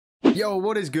Yo,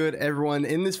 what is good, everyone?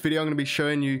 In this video, I'm going to be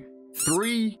showing you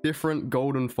 3 different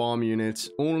golden farm units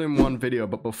all in one video.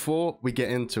 But before we get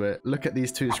into it, look at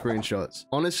these 2 screenshots.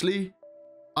 Honestly,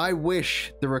 I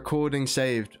wish the recording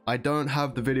saved. I don't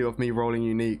have the video of me rolling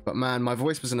unique, but man, my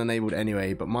voice wasn't enabled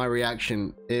anyway. But my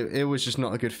reaction, it was just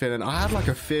not a good feeling. I had like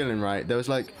a feeling, right? There was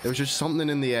just something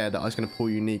in the air that I was going to pull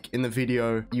unique. In the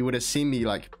video, you would have seen me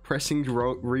like pressing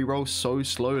re-roll so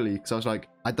slowly because I was like,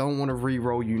 I don't want to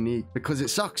re-roll unique because it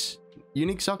sucks.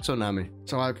 Unique sucks on Nami.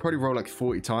 So I probably roll like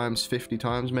 40 times, 50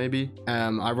 times maybe.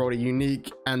 I rolled a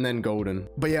unique and then golden.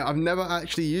 But yeah, I've never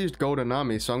actually used golden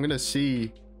Nami, so I'm going to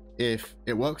see if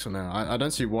it works on her. I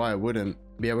don't see why I wouldn't.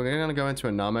 But yeah, we're gonna go into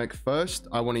a Namek. First,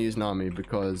 I want to use Nami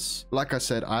because, like I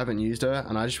said, I haven't used her,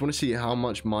 and I just want to see how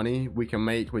much money we can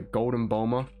make with Golden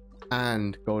Bulma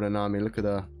and Golden Nami. Look at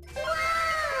her.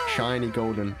 Shiny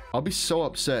golden. I'll be so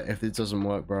upset if this doesn't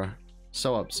work, bro.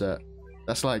 So upset.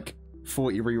 That's like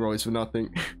 40 rerolls for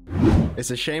nothing.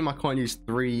 It's a shame I can't use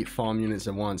 3 farm units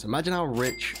at once. Imagine how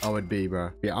rich I would be,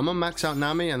 bro. Yeah, I'm gonna max out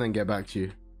Nami and then get back to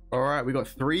you. All right, we got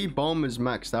 3 bombers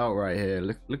maxed out right here.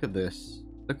 Look at this.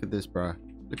 Look at this, bro.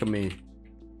 Look at me.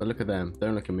 But look at them.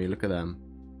 Don't look at me. Look at them.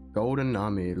 Golden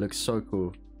Nami. It looks so cool.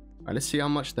 All right, let's see how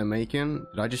much they're making.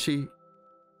 Did I just see?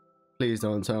 Please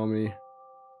don't tell me.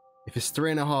 If it's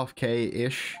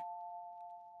 3.5K-ish,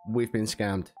 we've been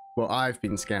scammed. Well, I've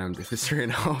been scammed if it's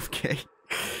 3.5K.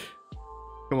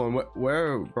 Come on,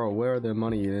 where are the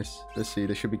money units? Let's see.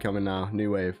 They should be coming now.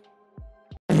 New wave.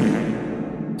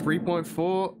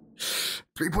 3.4.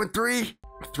 3.3,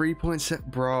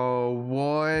 3.7, bro.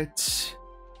 What?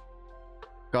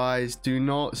 Guys, do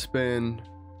not spin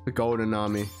the golden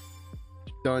Nami.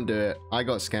 Don't do it. I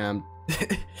got scammed.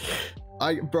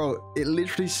 Bro, it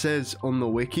literally says on the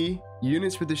wiki,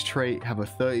 units with this trait have a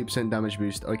 30% damage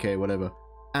boost. Okay, whatever.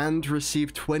 And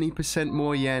receive 20%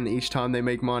 more yen each time they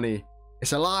make money.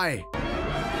 It's a lie.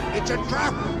 It's a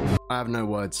trap. I have no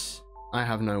words. I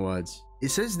have no words. It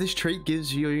says this trait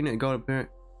gives your unit a gold appearance.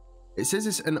 It says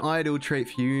it's an ideal trait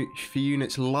for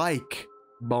units like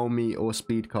Bulma or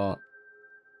Speedcart.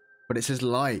 But it says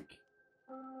like.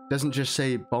 It doesn't just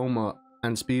say Bulma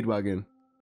and Speedwagon.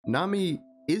 Nami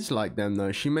is like them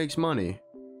though. She makes money.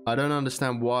 I don't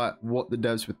understand what the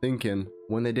devs were thinking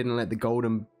when they didn't let the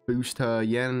golden boost her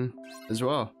yen as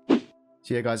well.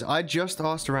 So yeah, guys, I just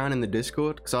asked around in the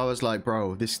Discord because I was like,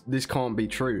 bro, this can't be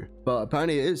true. But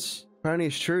apparently it is. Apparently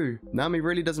it's true. Nami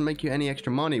really doesn't make you any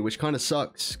extra money, which kind of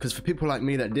sucks. Because for people like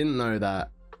me that didn't know that,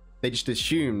 they just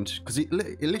assumed. Because it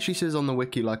literally says on the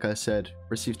wiki, like I said,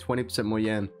 receive 20% more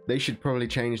yen. They should probably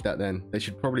change that then. They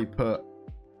should probably put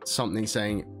something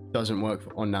saying it doesn't work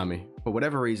on Nami. For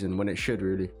whatever reason, when it should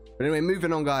really. But anyway,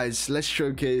 moving on, guys. Let's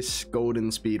showcase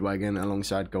Golden Speedwagon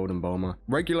alongside Golden Bulma.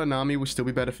 Regular Nami will still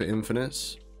be better for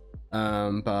infinites.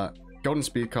 But Golden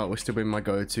Speedcart will still be my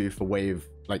go-to for wave,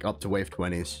 like up to wave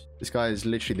 20s. This guy is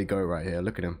literally the GOAT right here.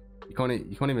 Look at him. You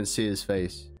can't even see his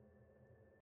face.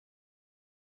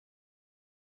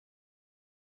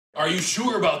 Are you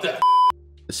sure about that?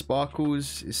 The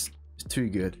sparkles is too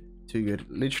good. Too good.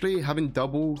 Literally having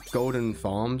double golden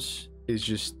farms is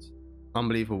just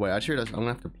unbelievable. Wait, actually, I'm gonna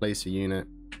have to place a unit.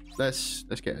 Let's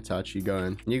get Itachi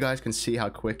going. You guys can see how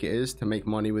quick it is to make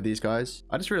money with these guys.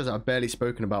 I just realized I've barely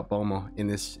spoken about Bulma in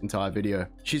this entire video.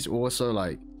 She's also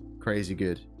like crazy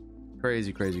good.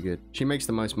 Crazy good. She makes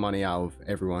the most money out of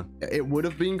everyone. It would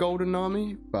have been Golden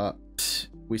Nami, but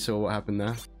we saw what happened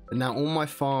there. And now all my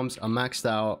farms are maxed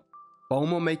out.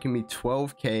 Bulma making me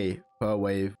 12K per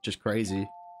wave, just crazy.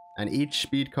 And each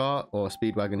speed cart, or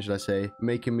speedwagon should I say,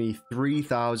 making me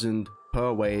 3,000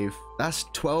 per wave. That's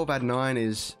 12 at 9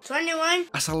 is 21.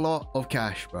 That's a lot of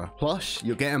cash, bro. Plus,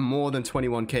 you're getting more than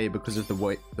 21K because of the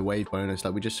wave bonus.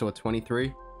 Like we just saw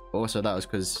 23. Also, that was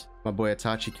because my boy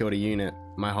Itachi killed a unit.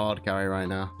 My hard carry right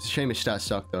now. It's a shame his stats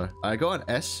suck though. I got an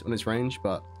S on his range,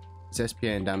 but his SPA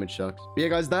and damage sucks. But yeah,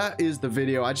 guys, that is the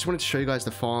video. I just wanted to show you guys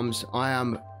the farms. I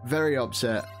am very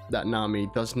upset that Nami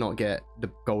does not get the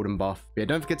golden buff. But yeah,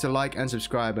 don't forget to like and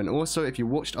subscribe. And also, if you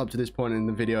watched up to this point in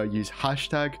the video, use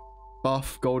hashtag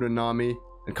buff golden Nami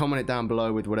and comment it down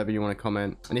below with whatever you want to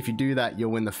comment. And if you do that,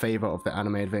 you'll win the favor of the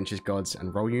Anime Adventures gods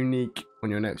and roll unique on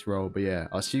your next roll. But yeah,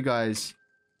 I'll see you guys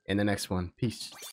in the next one. Peace.